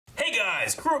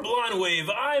guys, Kuro Blonde Wave.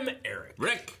 I'm Eric.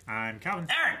 Rick. I'm Calvin.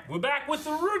 Eric. We're back with the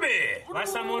RWBY.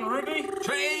 Last time on RWBY.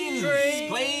 Trains,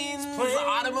 planes,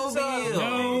 automobiles.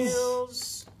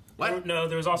 What? No,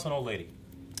 there was also an old lady.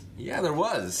 Yeah, there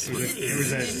was. There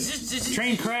was a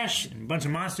train crash and a bunch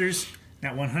of monsters.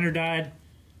 Not 100 died.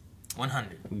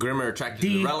 100. Grimmer attracted to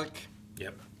the relic.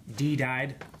 Yep. D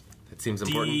died. That seems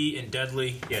important. D and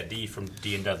Dudley. Yeah, D from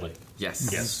D and Dudley. Yes.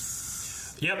 Yes.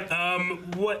 Yep.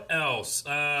 What else?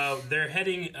 They're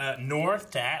heading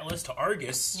north to Atlas, to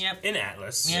Argus. Yep. In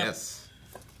Atlas. Yep. Yes.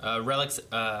 Relics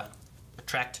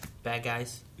attract bad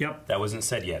guys. Yep. That wasn't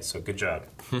said yet, so good job.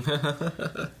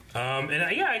 Yeah,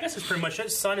 I guess it's pretty much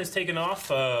it. Son is taking off,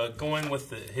 going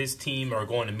with his team, or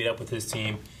going to meet up with his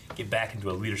team, get back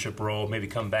into a leadership role, maybe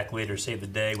come back later, save the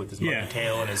day with his monkey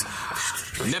tail and his...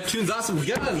 Neptune's awesome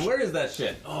gun. Where is that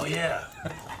shit? Oh, yeah.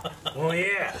 Oh,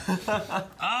 yeah.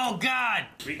 Oh, God.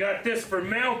 We got this for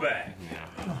mailbag.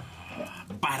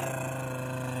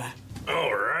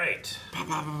 All right.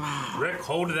 Rick,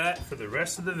 hold that for the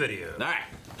rest of the video. All right.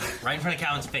 Right in front of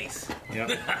Calvin's face. Yep.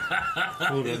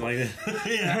 Hold it like that.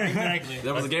 Yeah, exactly.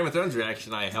 That was a Game of Thrones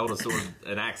reaction. I held a sword,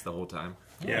 an axe the whole time.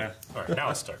 Yeah. All right, now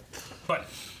let's start. But...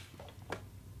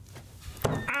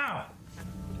 Ow!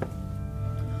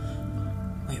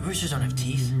 Wait, roosters don't have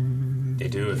teeth. They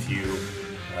do if you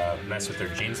mess with their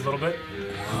genes a little bit.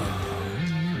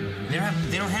 They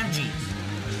don't have jeans.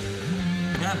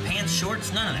 They don't have pants,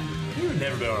 shorts, none of that. You've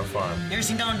never been on a farm. You ever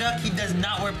seen Donald Duck? He does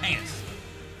not wear pants.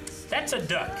 That's a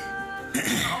duck.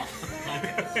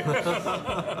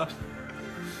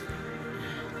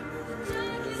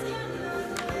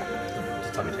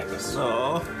 Just let me take this.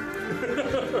 Oh.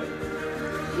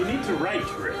 You need to write,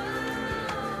 Rick.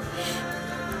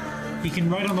 He can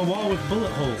write on the wall with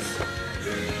bullet holes.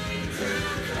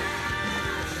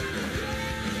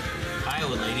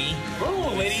 Iowa lady.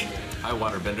 Oh, lady. Hi,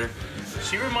 waterbender.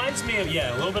 She reminds me of,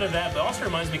 a little bit of that, but also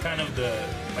reminds me kind of the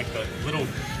little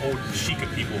old Sheikah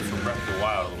people from Breath of the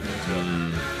Wild a little bit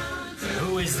too.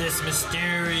 Who is this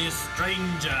mysterious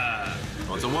stranger?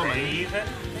 Oh, it's a woman. Raven?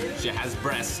 She has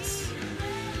breasts.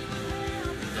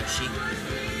 Does she?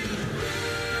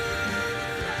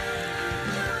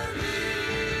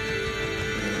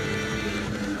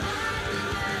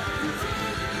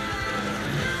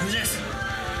 Who's this?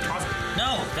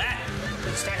 No, that.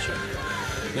 The statue.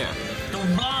 Yeah. The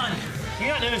blonde. You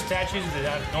not know statues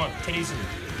that don't have titties and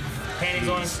panties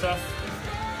on and stuff?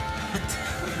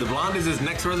 The blonde is his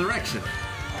next resurrection.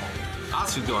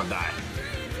 Asu's gonna die.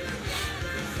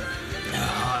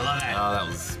 Oh, I love that. Oh, that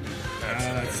was...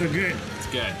 That's so good. It's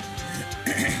good.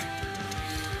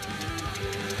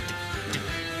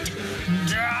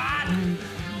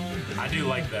 I do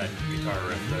like that guitar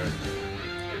riff there.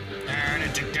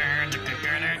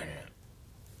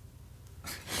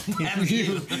 He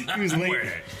was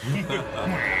late.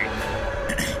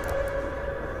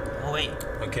 Oh, wait.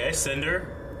 Okay, Cinder.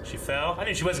 She fell. I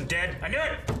knew she wasn't dead. I knew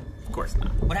it! Of course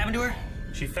not. What happened to her?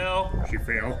 She fell. She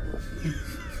fell.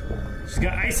 She's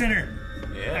got ice in her.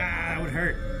 Yeah. Ah, that would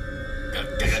hurt.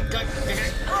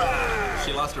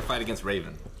 She lost her fight against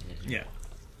Raven. Yeah.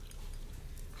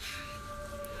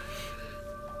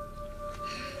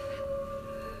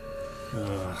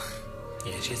 Ugh.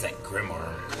 Yeah, she has that grim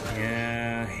arm.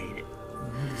 Yeah, I hate it.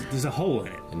 There's a hole in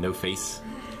it. And no face.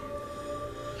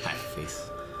 Half face.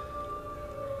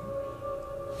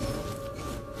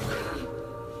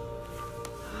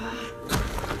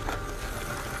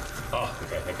 Oh,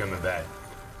 okay, that could have been bad.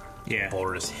 Yeah.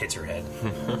 Boulder just hits her head.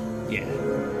 Yeah.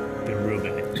 Been real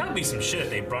bad. That'd be some shit if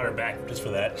they brought her back just for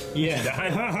that. Yeah. She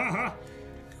died.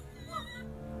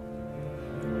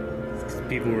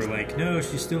 People were like, no,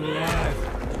 she's still alive.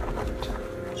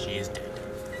 She is dead.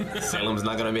 Salem's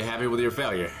not gonna be happy with your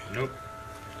failure. Nope.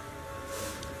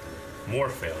 More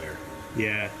failure.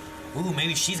 Yeah. Ooh,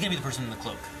 maybe she's gonna be the person in the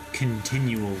cloak.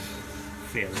 Continual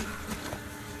failure.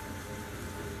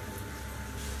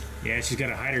 Yeah, she's got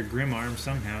to hide her grim arm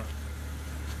somehow.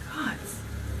 Gods.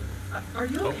 Are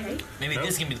you okay? Maybe Nope.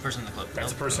 this can be the person in the cloak.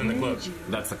 That's Nope. the person in the cloak.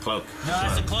 That's the cloak. No,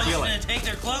 that's the cloak. She's Kill gonna it. take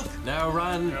their cloak. Now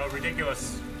run. No,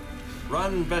 ridiculous.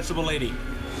 Run, vegetable lady.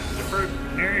 The fruit.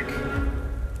 Eric,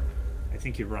 I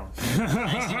think you're wrong. She's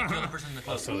gonna kill the person in the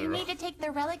cloak. So We they're need to take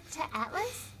the relic to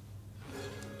Atlas?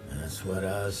 That's what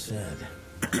I said.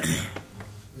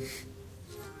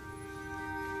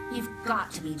 You've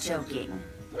got to be joking.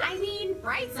 I mean,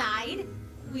 bright side.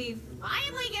 We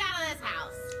finally get out of this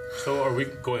house. So are we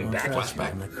going back? Trust me,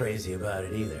 I'm not crazy about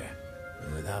it either.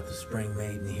 And without the Spring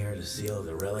Maiden here to seal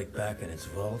the relic back in its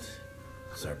vault,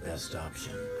 it's our best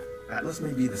option. Atlas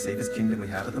may be the safest kingdom we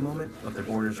have at the moment, but their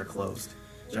borders are closed.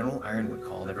 General Ironwood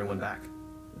called everyone back.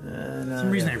 For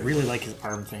some reason, I really like his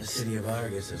arm The things. city of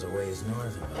Argus is a ways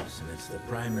north of us, and it's the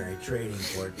primary trading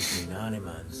port between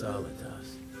Anima and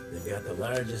Solitas. They've got the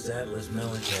largest Atlas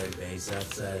military base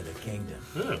outside of the kingdom.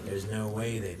 There's no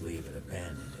way they'd leave it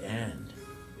abandoned, and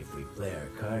if we play our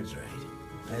cards right,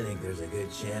 I think there's a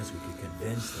good chance we could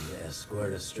convince them to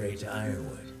escort us straight to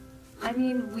Ironwood. I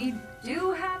mean, we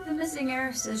do have the missing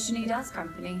heiresses Shanida's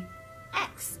company.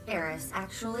 Ex-heiress,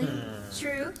 actually.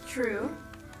 True, true.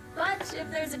 But if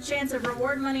there's a chance of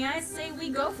reward money, I say we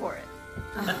go for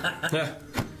it.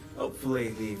 Hopefully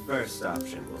the first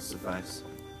option will suffice.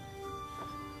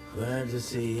 Glad to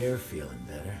see you're feeling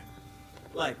better.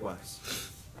 Likewise.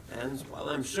 And while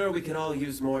I'm sure we could all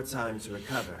use more time to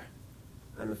recover,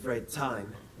 I'm afraid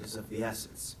time is of the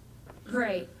essence.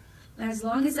 Great. As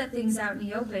long as that thing's out in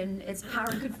the open, its power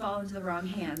could fall into the wrong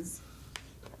hands.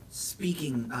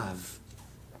 Speaking of,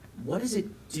 what does it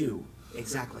do,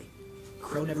 exactly?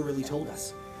 Crow never really told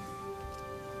us.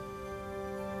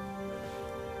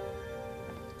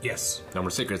 Yes. No more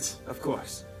secrets. Of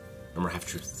course. No more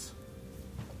half-truths.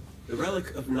 The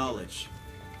Relic of Knowledge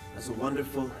has a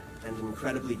wonderful and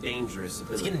incredibly dangerous It's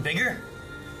ability. getting bigger.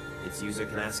 Its user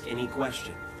can ask any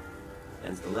question,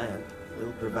 and the lamp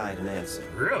will provide an answer.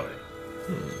 Really?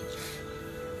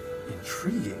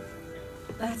 Intriguing.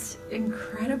 That's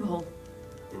incredible.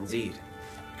 Indeed.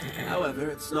 However,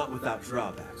 it's not without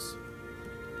drawbacks.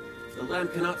 The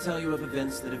lamp cannot tell you of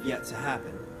events that have yet to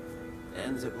happen,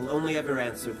 and it will only ever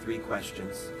answer 3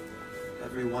 questions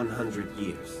every 100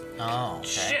 years. Oh, okay.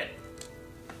 Shit!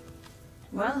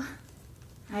 Well,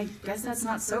 I guess that's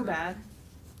not so bad.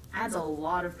 Adds a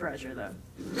lot of pressure, though.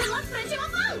 Let's put you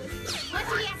on move! What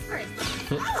do we ask first?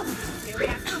 Oh, can we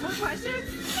ask for more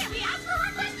questions? Can we ask for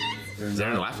more questions? Is there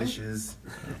any laughing? Wishes.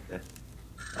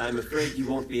 I'm afraid you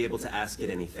won't be able to ask it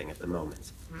anything at the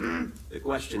moment. The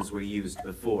questions were used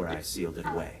before I sealed it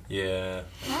away. Yeah,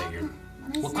 I figured.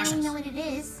 At least now we questions? know what it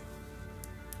is.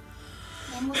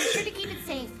 And we'll be sure to keep it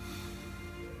safe.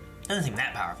 Doesn't seem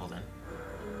that powerful then.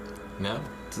 No,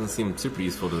 doesn't seem super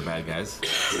useful to the bad guys.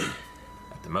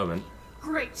 At the moment.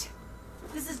 Great.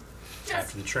 This is just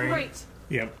After the train? great.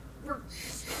 Yep. We're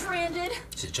stranded.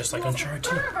 Is it just like Lost Uncharted a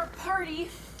 2? third of our party,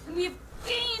 and we have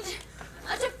gained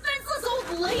a defenseless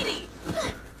old lady.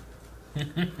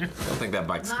 Don't think that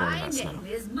bike's going My that slow. name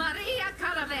is Maria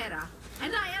Calavera,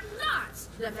 and I am not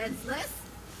defenseless.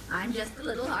 I'm just a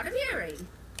little hard of hearing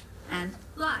and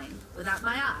blind without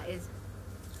my eyes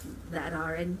that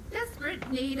are in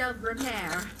desperate need of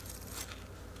repair.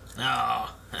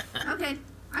 Oh. Okay,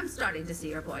 I'm starting to see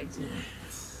your point.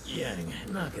 Yang,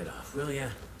 knock it off, will ya?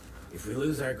 If we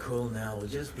lose our cool now, we'll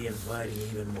just be inviting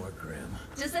even more Grim.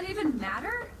 Does that even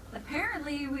matter?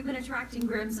 Apparently, we've been attracting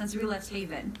Grim since we left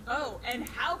Haven. Oh, and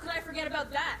how could I forget about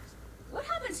that? What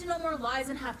happened to no more lies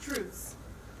and half-truths?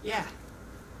 Yeah.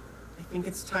 I think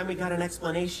it's time we got an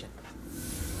explanation.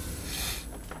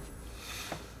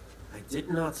 I did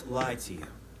not lie to you.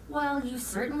 Well, you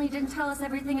certainly didn't tell us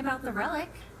everything about the relic.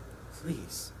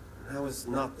 Please. Now is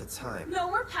not the time. No,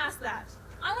 we're past that.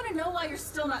 I want to know why you're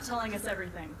still not telling us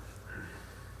everything.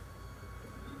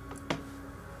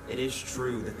 It is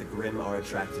true that the Grimm are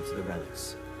attracted to the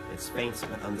relics. It's faint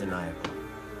but undeniable.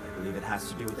 I believe it has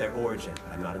to do with their origin,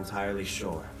 but I'm not entirely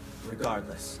sure.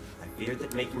 Regardless, I feared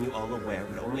that making you all aware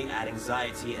would only add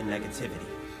anxiety and negativity.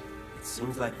 It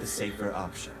seemed like the safer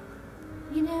option.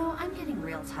 You know, I'm getting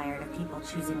real tired of people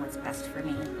choosing what's best for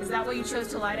me. Is that why you chose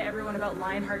to lie to everyone about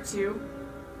Lionheart too?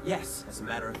 Yes, as a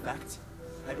matter of fact.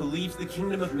 I believed the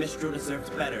Kingdom of Mistral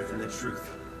deserved better than the truth.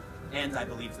 And I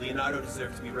believed Leonardo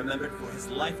deserved to be remembered for his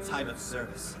lifetime of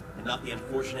service, and not the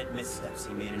unfortunate missteps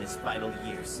he made in his final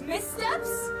years.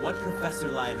 Missteps? What Professor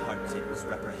Lionheart did was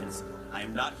reprehensible. I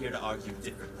am not here to argue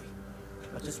differently.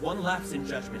 But does one lapse in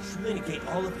judgment truly negate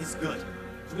all of his good?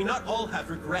 Do we not all have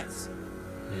regrets?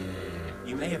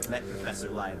 You may have met Professor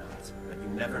Lionheart, but you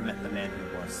never met the man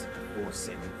he was before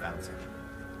Satan found him.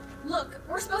 Look,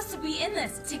 we're supposed to be in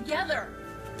this together.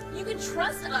 You can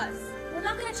trust us. We're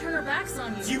not going to turn our backs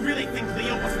on you. Do you really think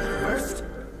Leo wasn't the first?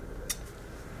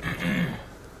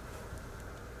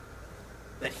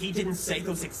 That he didn't say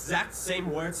those exact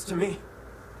same words to me?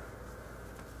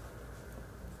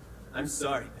 I'm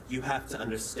sorry, but you have to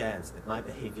understand that my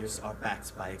behaviors are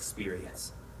backed by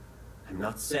experience. I'm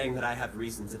not saying that I have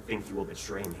reason to think you will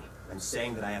betray me. I'm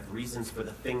saying that I have reasons for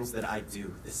the things that I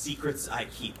do, the secrets I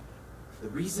keep. The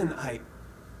reason I...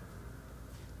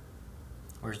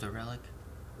 Where's the relic?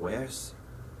 Where's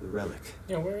the relic?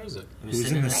 Yeah, where is it? It was Who's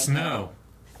sitting in the right snow?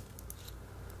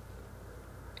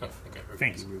 Oh, I think I heard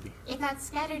Thank you, Ruby. It got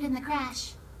scattered in the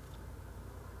crash.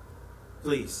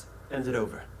 Please, hand it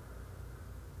over.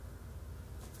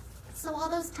 It's So all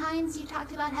those times you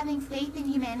talked about having faith in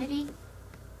humanity,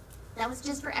 that was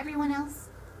just for everyone else?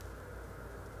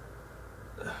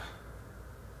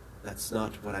 That's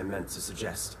not what I meant to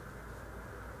suggest.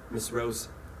 Miss Rose,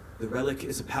 the relic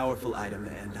is a powerful item,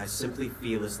 and I simply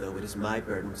feel as though it is my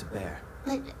burden to bear.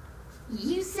 But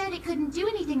you said it couldn't do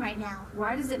anything right now.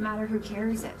 Why does it matter who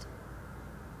carries it?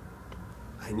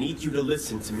 I need you to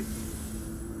listen to me.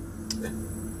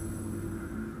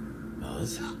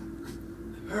 Buzz?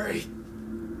 Hurry.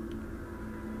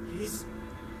 He's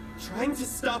trying to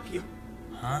stop you.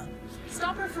 Huh?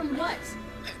 Stop her from what?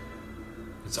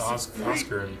 It's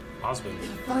Oscar and Osmond.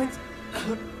 Find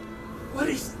out what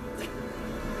he's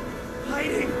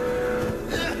hiding.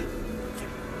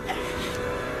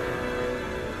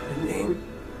 Her name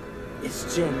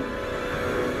is Jin.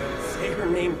 Say her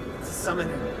name to summon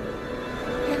her.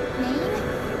 Her name?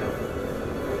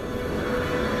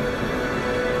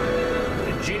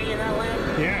 The genie in that lamp?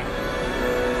 Yeah.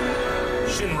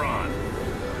 Shinron.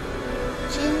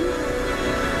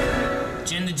 Jin?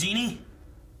 Jin the genie?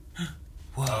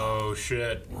 Whoa. Oh,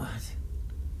 shit. What?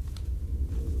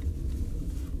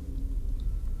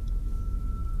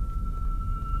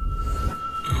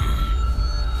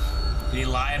 Did he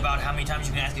lie about how many times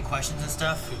you can ask it questions and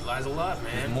stuff? He lies a lot,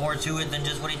 man. There's more to it than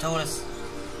just what he told us.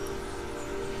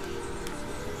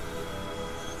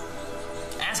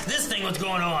 Ask this thing what's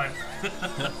going on.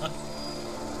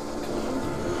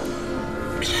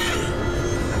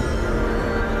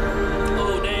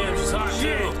 Oh, damn, she's hot, too.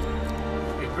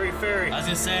 Hey, great fairy. I was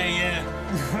gonna say, yeah.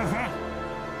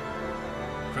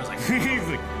 Crow's like, He's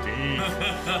like, damn.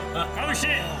 oh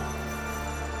shit!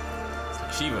 It's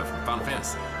like Shiva from Final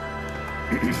Fantasy.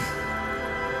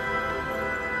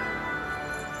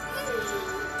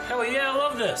 Hell yeah, I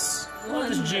love this. I love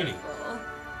this genie.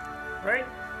 Right?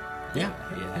 Yeah,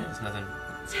 there's nothing.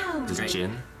 Tell me, Just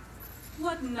Jin.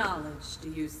 what knowledge do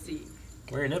you seek?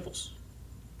 Where are your nipples?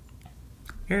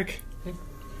 Eric.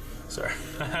 Sorry.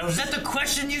 Is that the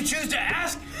question you choose to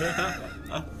ask?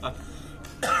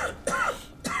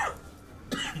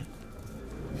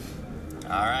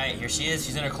 Alright, here she is.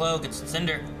 She's in her cloak. It's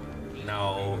Cinder.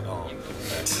 No. Oh,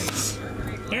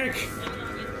 Eric.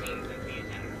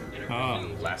 Oh,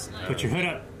 put your hood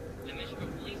up.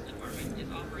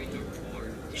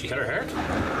 She cut her hair?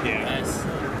 Yeah. Nice.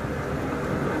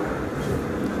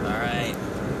 Alright.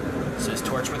 So is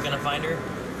Torchwood gonna find her?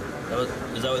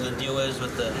 Is that what the deal is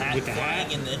with the hat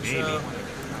flying in the intro? Maybe.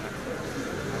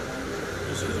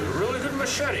 This is a really good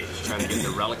machete. She's trying to get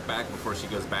the relic back before she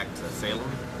goes back to Salem.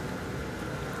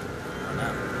 I don't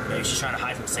know. Maybe she's trying to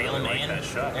hide from Salem like and that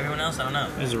shot. everyone else? I don't know.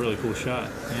 That was a really cool shot.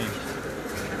 Yeah.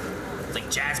 It's like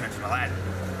Jasmine from Aladdin.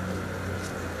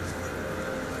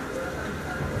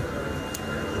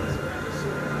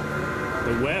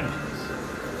 The web.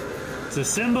 It's a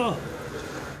symbol.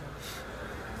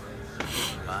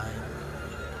 Bye.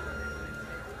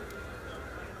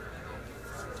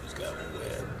 She's got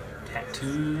web.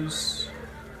 Tattoos.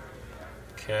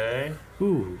 Okay.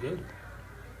 Ooh, Good.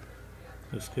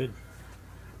 that's good.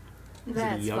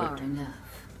 That's yogurt? far enough.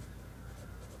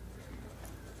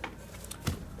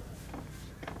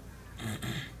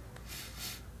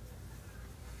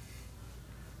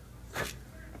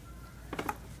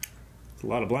 It's a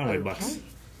lot of blind white bucks.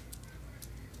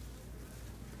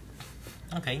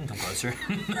 Okay, you can come closer.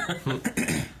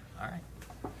 Alright.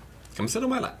 Come sit on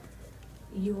my lap.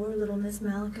 You're little Miss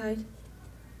Malachite?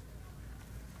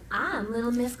 I'm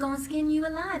little Miss gonna skin you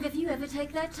alive if you ever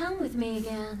take that tongue with me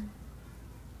again.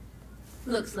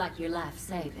 Looks like your life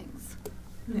savings.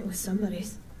 It was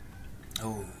somebody's.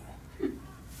 Oh.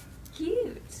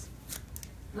 Cute.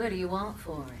 What do you want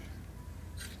for it?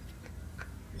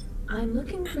 I'm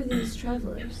looking for these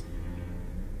travelers.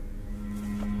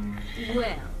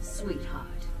 Well, sweetheart,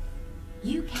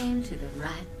 you came to the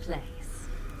right place.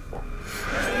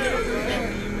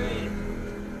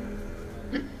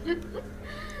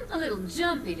 A little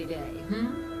jumpy today,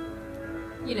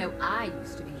 You know, I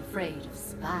used to be afraid of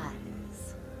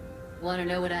spiders. Want to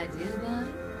know what I did about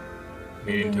it?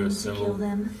 Made into a To symbol. kill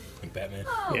them. Like Batman.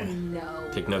 Oh, Yeah. no.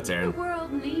 Take notes, Aaron. The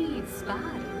world needs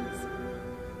spiders.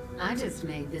 I just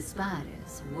made the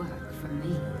spiders work for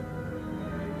me.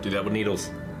 Do that with needles.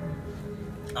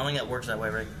 I don't think that works that way,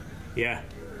 Rick. Yeah,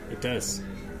 it does.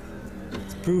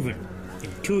 It's proven in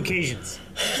 2 occasions.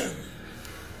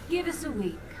 Give us a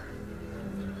week.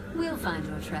 We'll find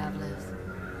your travelers.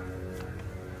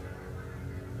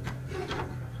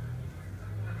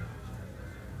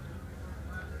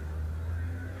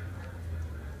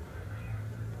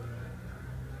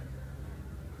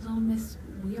 Well, Miss,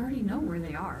 we already know where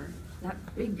they are. That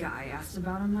big guy asked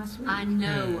about them last week. I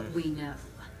know we know.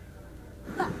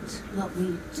 But what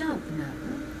we don't know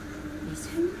is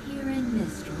who here in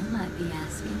Mistral might be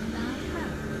asking about her.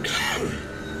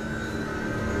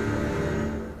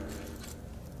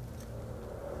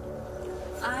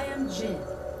 I am Jin,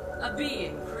 a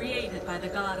being created by the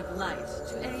god of light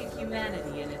to aid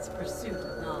humanity in its pursuit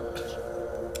of knowledge.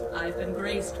 I've been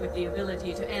graced with the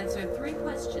ability to answer 3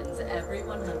 questions every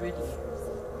 100 years.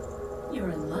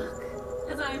 You're in luck,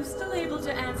 as I am still able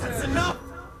to answer... That's enough!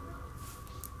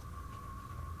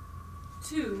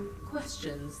 2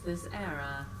 questions this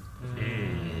era.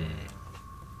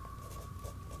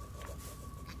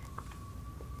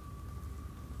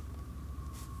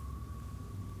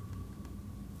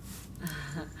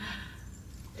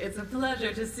 It's a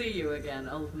pleasure to see you again,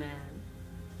 old man.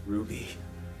 Ruby,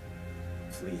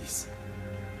 please,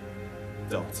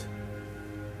 don't.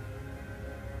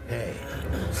 Hey.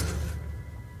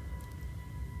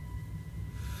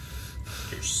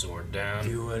 Your sword down.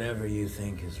 Do whatever you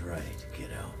think is right,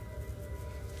 kiddo.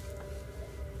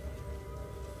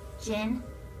 Jin?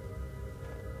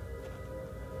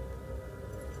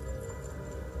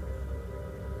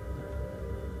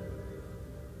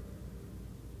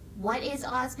 What is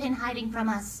Ozpin hiding from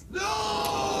us?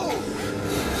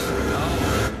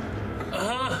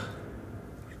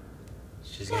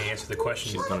 She's gonna answer the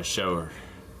question. She's gonna show her.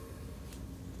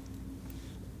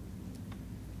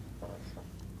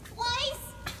 Twice?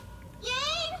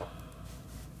 Yang?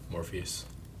 Morpheus.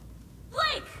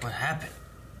 Blake! What happened?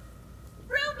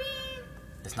 Ruby!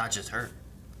 It's not just her.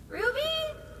 Ruby?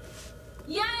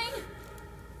 Yang!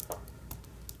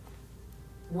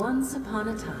 Once upon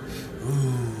a time,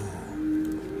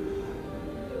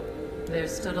 there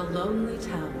stood a lonely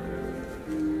tower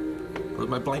Where's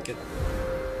my blanket?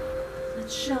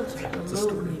 that sheltered a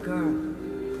lonely girl.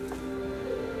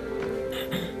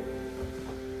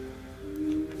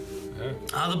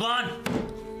 The blonde!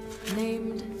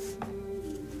 Named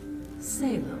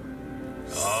Salem.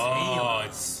 Oh,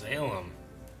 it's Salem.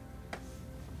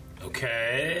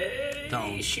 Okay.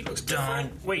 Don't. She looks Don't.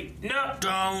 different. Wait, no.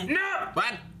 Don't. No.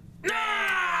 What?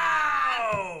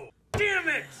 No! Damn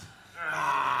it!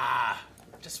 Ah.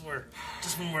 Just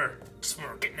when we're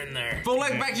getting in there. Full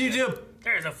length back to YouTube.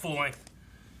 There's a full length.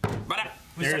 But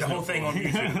We start the whole thing on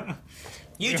YouTube.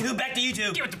 YouTube, back to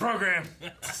YouTube. Give it the program.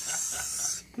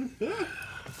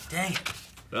 Dang.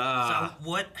 So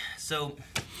what? So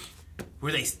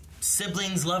were they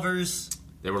siblings, lovers?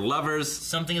 They were lovers.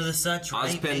 Something of the such,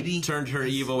 right? Ozpin Maybe turned her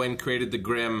evil and created the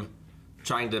Grimm,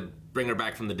 trying to bring her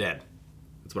back from the dead.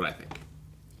 That's what I think.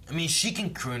 I mean, she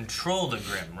can control the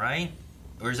Grimm, right?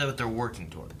 Or is that what they're working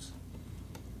towards?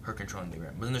 Her controlling the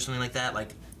Grimm. Wasn't there something like that?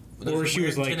 Like, Or she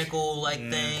was like tentacle-like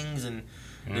things, and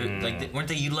weren't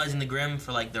they utilizing the Grimm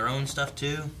for like their own stuff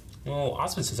too? Well,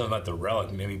 Ozpin said something about the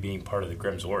relic maybe being part of the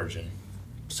Grimm's origin.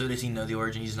 So does he know the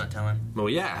origin? He's just not telling. Well,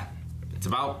 yeah. It's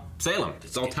about Salem.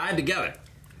 It's all tied together.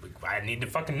 I need to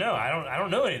fucking know. I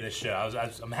don't know any of this shit.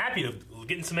 I'm happy to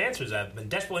getting some answers. I've been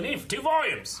desperately needing for 2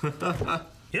 volumes.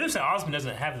 He looks like Ozpin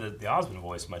doesn't have the Ozpin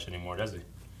voice much anymore, does he? What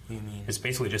do you mean? It's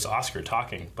basically just Oscar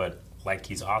talking, but like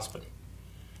he's Ozpin.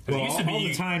 Well, all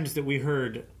the times that we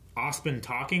heard Ozpin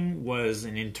talking was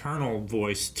an internal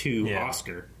voice to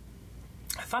Oscar.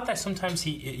 I thought that sometimes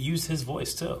he used his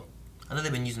voice too. I thought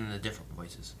they've been using the different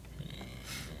voices.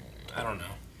 I don't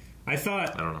know. I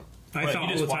thought don't know. I thought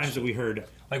all the times that we heard,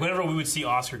 like whenever we would see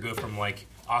Oscar go from like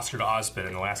Oscar to Ozpin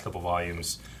in the last couple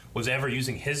volumes, was ever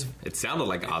using his? It sounded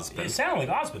like Ozpin. It sounded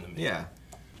like Ozpin to me. Yeah.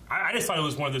 I just thought it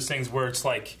was one of those things where it's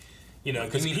like, you know,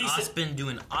 because you mean Ozpin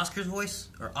doing Oscar's voice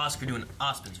or Oscar doing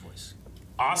Ozpin's voice?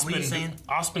 What are you saying?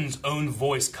 Ozpin's own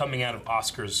voice coming out of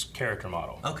Oscar's character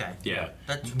model. Okay. Yeah.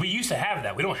 We used to have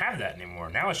that. We don't have that anymore.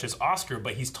 Now it's just Oscar,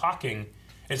 but he's talking.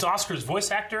 It's Oscar's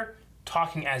voice actor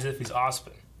talking as if he's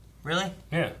Ozpin. Really?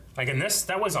 Yeah. Like in this,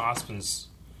 that wasn't Ozpin's.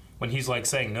 When he's like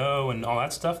saying no and all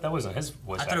that stuff, that wasn't his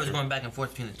voice actor. I thought it was going back and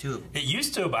forth between the two of them. It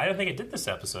used to, but I don't think it did this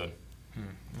episode.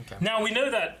 Okay. Now we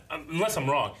know that, unless I'm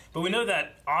wrong, but we know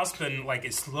that Ozpin like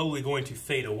is slowly going to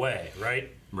fade away, right?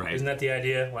 Right. Isn't that the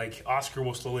idea? Like Oscar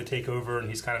will slowly take over, and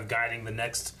he's kind of guiding the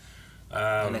next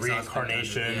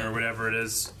reincarnation or whatever it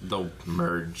is. They'll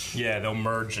merge. Yeah, they'll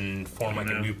merge and form like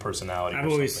a new personality.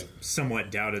 I've always somewhat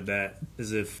doubted that,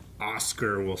 as if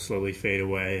Oscar will slowly fade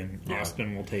away and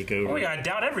Ozpin will take over. Oh yeah, I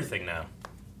doubt everything now.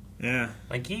 Yeah.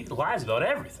 Like he lies about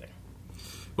everything.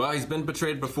 Well, he's been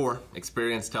betrayed before.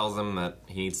 Experience tells him that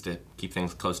he needs to keep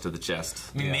things close to the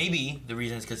chest. I mean, maybe the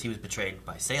reason is because he was betrayed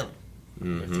by Salem.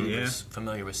 If he was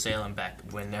familiar with Salem back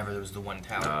whenever there was the one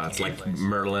tower. It's like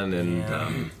Merlin and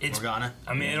Morgana.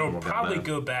 I mean, it'll probably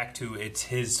go back to it's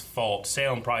his fault.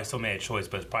 Salem probably still made a choice,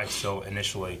 but it's probably still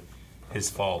initially his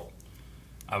fault.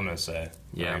 I'm gonna say.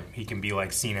 Yeah. Right? He can be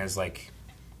like seen as like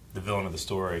the villain of the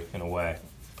story in a way.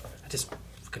 I just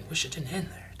fucking wish it didn't end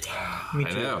there. Damn. Me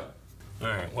too. I know. All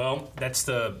right. Well, that's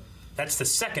the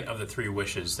second of the 3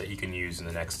 wishes that you can use in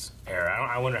the next era.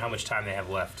 I wonder how much time they have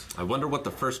left. I wonder what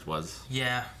the first was.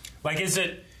 Yeah. Like, is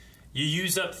it you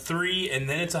use up 3 and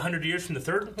then it's 100 years from the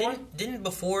third one? Didn't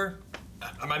before?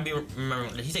 I might be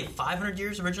remembering. Did he say 500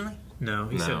 years originally? No,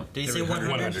 he said. Did he say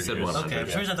 100? He said 100. Okay.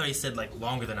 For some reason I thought he said like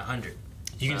longer than 100.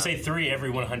 You can say 3 every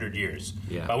 100 years.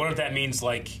 Yeah. But I wonder if that means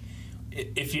like,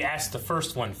 if you asked the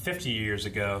first one 50 years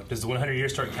ago, does the 100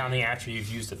 years start counting after you've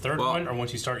used the third one, or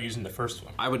once you start using the first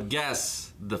one? I would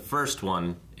guess the first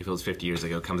one, if it was 50 years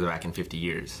ago, comes back in 50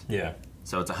 years. Yeah.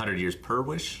 So it's 100 years per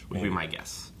wish, would be my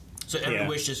guess. So every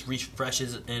wish just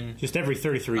refreshes in... Just every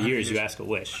 33 years you ask a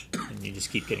wish, and you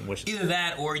just keep getting wishes. Either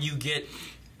that, or you get,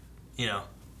 you know...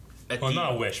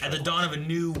 not a wish. At the dawn of a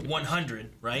new 100,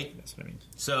 right? That's what I mean.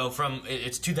 So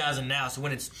it's 2000 now, so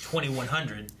when it's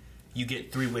 2100, you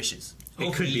get 3 wishes.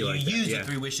 It could be like that, you use the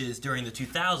 3 wishes during the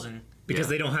 2000... Because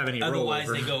they don't have any rollover.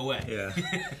 Otherwise, they go away. Yeah.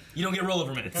 You don't get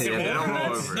rollover minutes. Yeah, they don't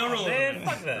roll over. No rollover. Man,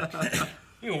 fuck that.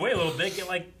 You can wait a little bit, get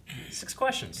like 6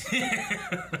 questions.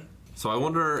 So I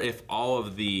wonder if all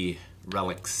of the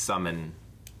relics summon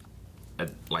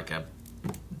like a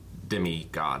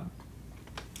demigod.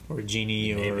 Or a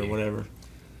genie or whatever.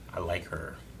 I like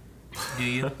her. Do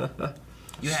you?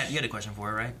 You had a question for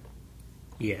her, right?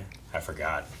 Yeah. I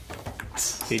forgot.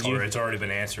 Did you? Or it's already been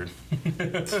answered.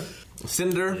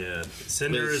 Cinder. Yeah.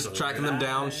 Cinder is tracking them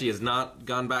down. She has not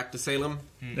gone back to Salem.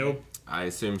 Nope. I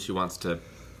assume she wants to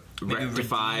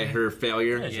rectify her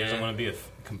failure. Yeah, she doesn't want to be a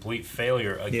complete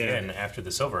failure again after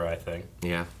the silver eye thing.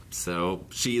 Yeah. So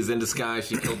she is in disguise.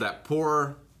 She killed that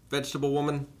poor vegetable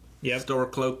woman. Yep. Stole her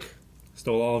cloak.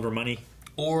 Stole all of her money.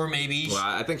 Or maybe... Well,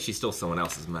 I think she stole someone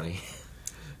else's money.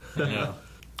 No.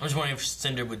 I'm just wondering if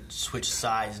Cinder would switch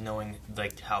sides, knowing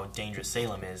like how dangerous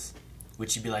Salem is.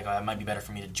 Would she be like, "Oh, it might be better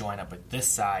for me to join up with this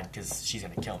side because she's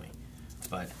gonna kill me"?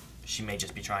 But she may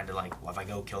just be trying to like, well, if I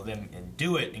go kill them and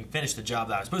do it and finish the job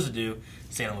that I was supposed to do,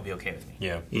 Salem will be okay with me.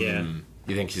 Yeah. Yeah.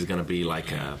 You think she's gonna be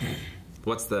like,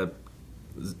 what's the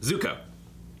Zuko?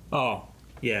 Oh,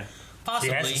 yeah. Possibly.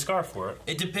 She has the scar for it.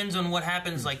 It depends on what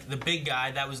happens. Like the big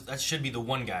guy, that should be the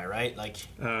one guy, right? Like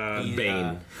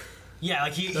Bane. Yeah,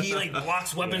 like he like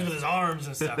blocks weapons with his arms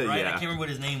and stuff, right? Yeah. I can't remember what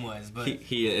his name was, but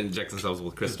he injects himself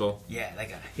with crystal. yeah, that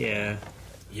guy. Yeah.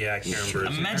 Yeah, I can't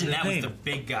remember. Imagine that was the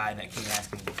big guy that came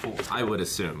asking before. I would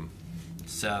assume.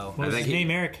 So What was his name,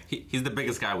 Eric? He's the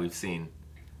biggest guy we've seen.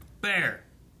 Bear.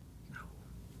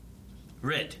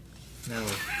 Rit. No.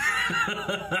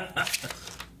 I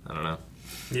don't know.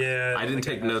 Yeah. I didn't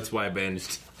take notes while I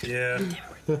binged. Yeah.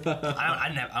 I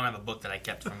don't have a book that I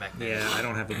kept from back then. Yeah, I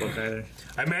don't have a book either.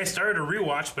 I mean, I started a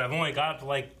rewatch, but I've only got up to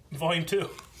like volume 2.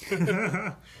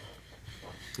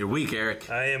 You're weak, Eric.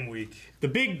 I am weak. The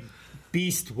big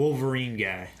beast Wolverine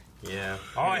guy. Yeah.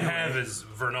 All I have is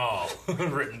Vernal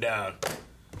written down.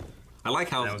 I like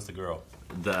how that was the girl.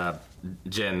 The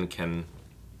Jinn can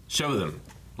show them,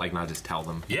 like not just tell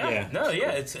them. Yeah. No,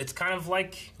 yeah. It's kind of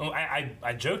like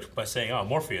I joked by saying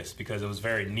Morpheus because it was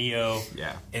very Neo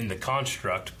in the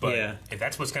construct, but if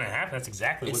that's what's going to happen, that's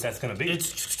exactly what that's going to be.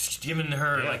 It's giving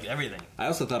her like everything. I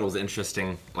also thought it was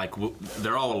interesting, like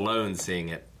they're all alone seeing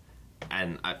it,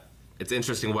 and it's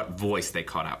interesting what voice they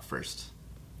caught out first.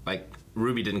 Like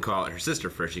Ruby didn't call out her sister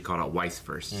first; she called out Weiss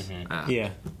first. Yeah,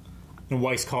 and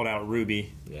Weiss called out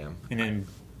Ruby. Yeah, and then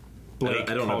Blake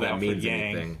I don't know called if that out means for Yang.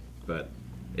 anything, but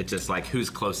it's just like who's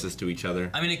closest to each other.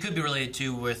 I mean, it could be related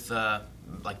to with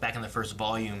like back in the first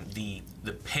volume, the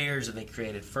pairs that they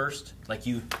created first. Like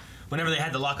whenever they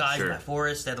had to lock eyes in that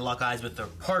forest, they had to lock eyes with their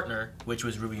partner, which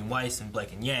was Ruby and Weiss and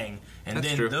Blake and Yang, and That's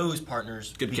then true. those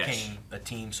partners Good became catch. a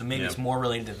team. So maybe it's more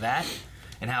related to that,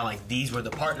 and how like these were the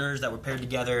partners that were paired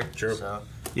together. Sure. So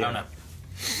I don't know.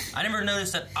 I never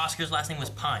noticed that Oscar's last name was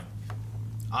Pine.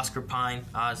 Oscar Pine,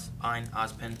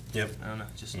 Ozpin. Yep. I don't know.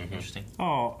 Just interesting.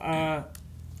 Oh,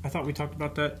 I thought we talked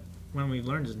about that when we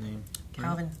learned his name.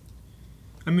 Calvin.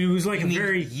 I mean, it was like You mean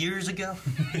very years ago.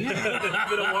 It's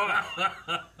been a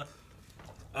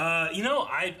while. You know,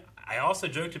 I also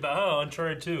joked about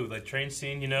Uncharted 2, like train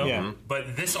scene, you know. Yeah.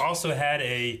 But this also had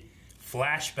a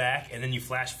flashback, and then you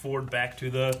flash forward back to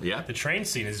the train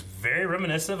scene. Is very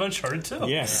reminiscent of Uncharted 2.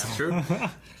 Yes. It's true.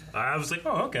 I was like,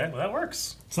 oh, okay, well that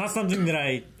works. It's not something that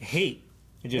I hate.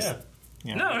 It just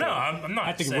you know, I'm not. I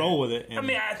have to saying- roll with it. I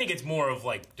mean, I think it's more of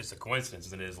like just a coincidence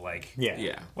than it is like Yeah.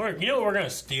 you know what we're gonna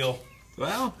steal.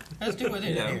 Well, Let's do it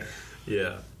here.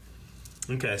 Yeah.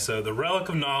 Okay, so the Relic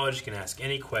of Knowledge can ask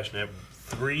any question.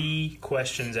 3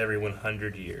 questions every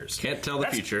 100 years. Can't tell the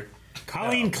future.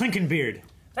 Colleen Clinkenbeard.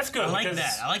 That's good. I like because-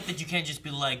 that. I like that you can't just be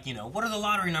like, what are the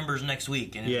lottery numbers next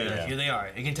week? And here they are.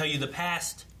 It can tell you the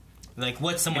past, like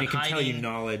what someone And it can hiding. tell you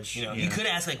knowledge. You could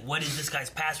ask like, what is this guy's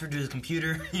password to his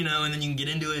computer? And then you can get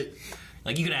into it.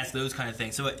 Like you could ask those kind of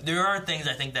things. So there are things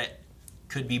I think that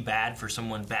could be bad for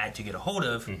someone bad to get a hold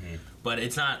of, but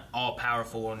it's not all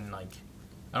powerful and like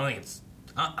I don't think it's.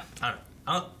 I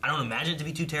don't imagine it to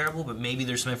be too terrible, but maybe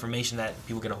there's some information that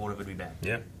people get a hold of would be bad.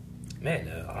 Yeah. Man,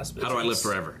 how do I live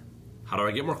forever? How do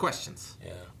I get more questions?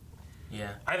 Yeah.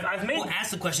 Yeah. I've made... Well,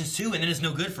 ask the questions too, and then it's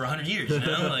no good for 100 years,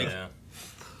 Like, yeah.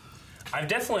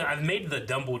 I've made the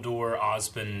Dumbledore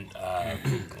Osmond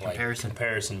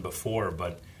comparison before,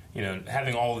 but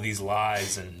having all of these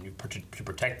lies and to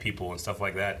protect people and stuff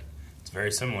like that, it's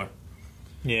very similar.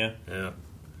 Yeah. Yeah.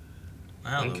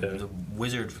 Wow, the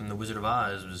wizard from the Wizard of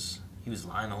Oz was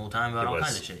lying the whole time about all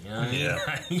kinds of shit. You know what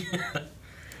I mean? Yeah.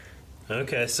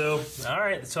 Okay, so all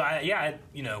right, so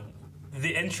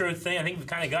the intro thing. I think we've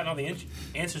kind of gotten all the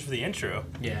answers for the intro.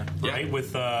 Yeah. Right.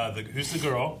 With who's the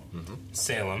girl?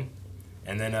 Salem,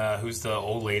 and then who's the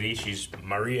old lady? She's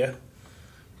Maria.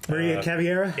 Maria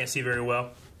Caviera. Can't see very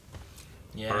well.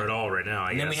 Yeah. Or at all right now.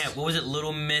 I and guess. Then we have what was it,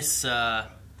 Little Miss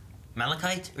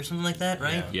Malachite or something like that,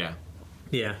 right? Yeah.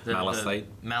 Yeah. Malachite.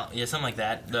 Something like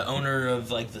that. The owner of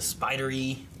like the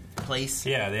spidery place.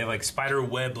 Yeah, they have like spider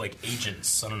web like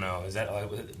agents. I don't know. Is that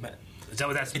what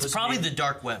that's? It's probably the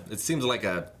dark web. It seems like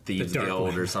a Thieves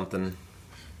Guild or something.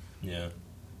 Yeah.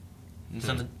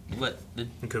 Something. What? It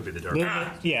could be the dark.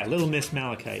 Little Miss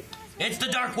Malachite. It's the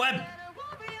dark web.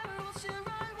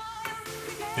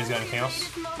 Who's got anything else?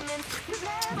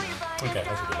 Okay,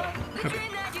 that's a good one. Okay.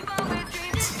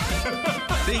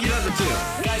 See, he does it too.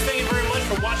 Guys, thank you very much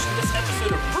for watching this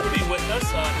episode of RWBY with us.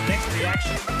 The next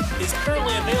reaction is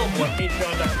currently available at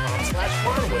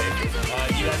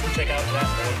patreon.com/RWBY. You guys can check out that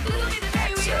for early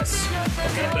access.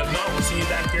 Okay, but if not, we'll see you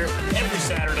back here every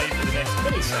Saturday for the next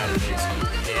many Saturdays.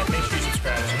 And make sure you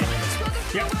subscribe so you don't miss one.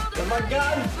 Yep. Oh my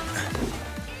god!